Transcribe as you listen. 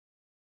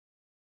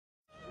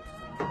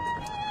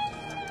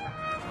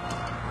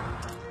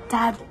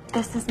Dad,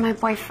 this is my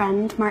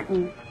boyfriend,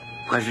 Martin.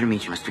 Pleasure to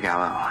meet you, Mr.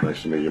 Gallo.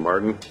 Nice to meet you,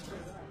 Martin.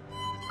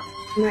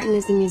 Martin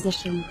is a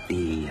musician.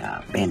 The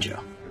banjo.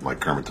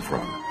 Like Kermit the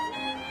Frog.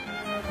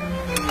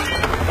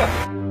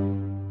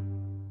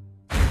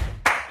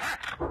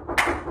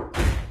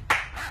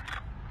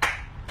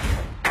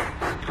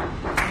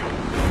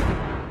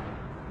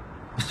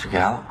 Mr.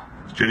 Gallo,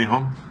 Is Jenny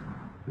home?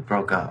 we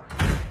broke up.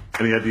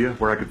 Any idea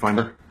where I could find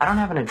her? I don't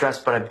have an address,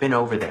 but I've been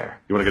over there.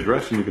 You want to get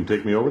dressed and you can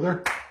take me over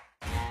there?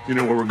 You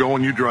know where we're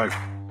going, you drive.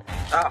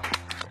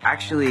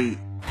 Actually,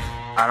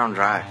 I don't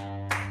drive.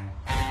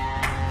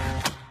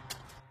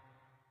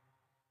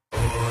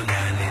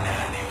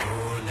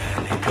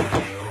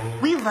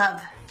 We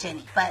love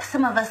Jenny, but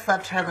some of us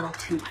loved her a little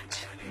too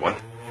much. What?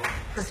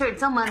 Because heard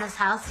someone in this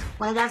house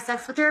wanted to have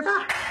sex with her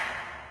about.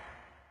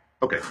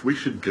 Okay, we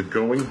should get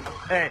going.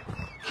 Hey,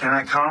 can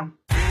I come?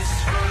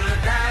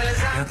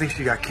 I don't think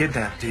she got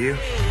kidnapped, do you?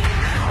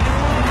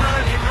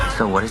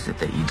 So what is it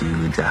that you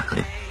do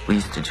exactly? We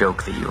used to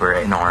joke that you were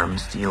an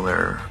arms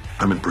dealer.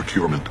 I'm in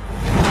procurement.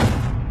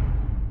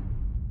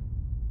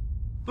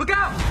 Look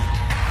out!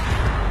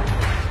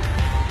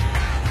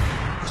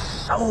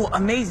 So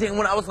amazing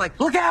when I was like,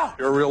 look out!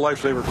 You're a real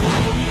lifesaver.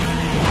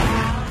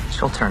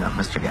 She'll turn up,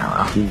 Mr.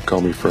 Gallo. You can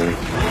call me Frank.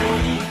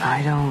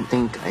 I don't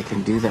think I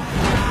can do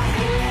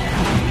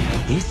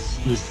that. This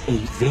is a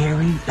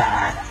very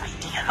bad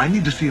idea. I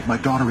need to see if my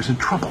daughter is in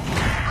trouble.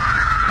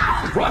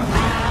 Run!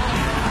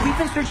 We've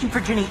been searching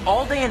for Jenny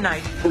all day and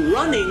night,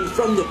 running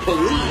from the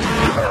police.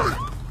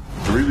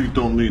 I really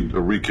don't need a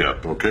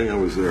recap, okay? I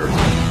was there.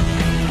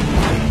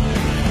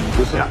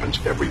 This happens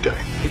every day.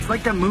 It's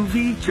like the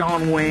movie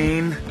John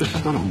Wayne. This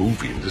is not a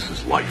movie, this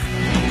is life.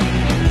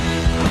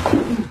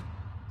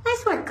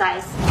 Nice work,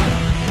 guys.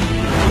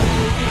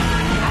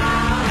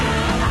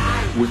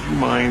 Would you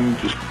mind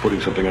just putting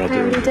something out I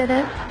there? already did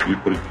it. You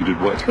did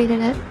what?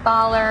 Tweeted it.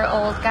 Baller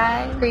old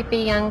guy, creepy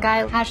young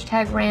guy,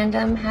 hashtag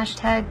random,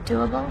 hashtag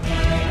doable.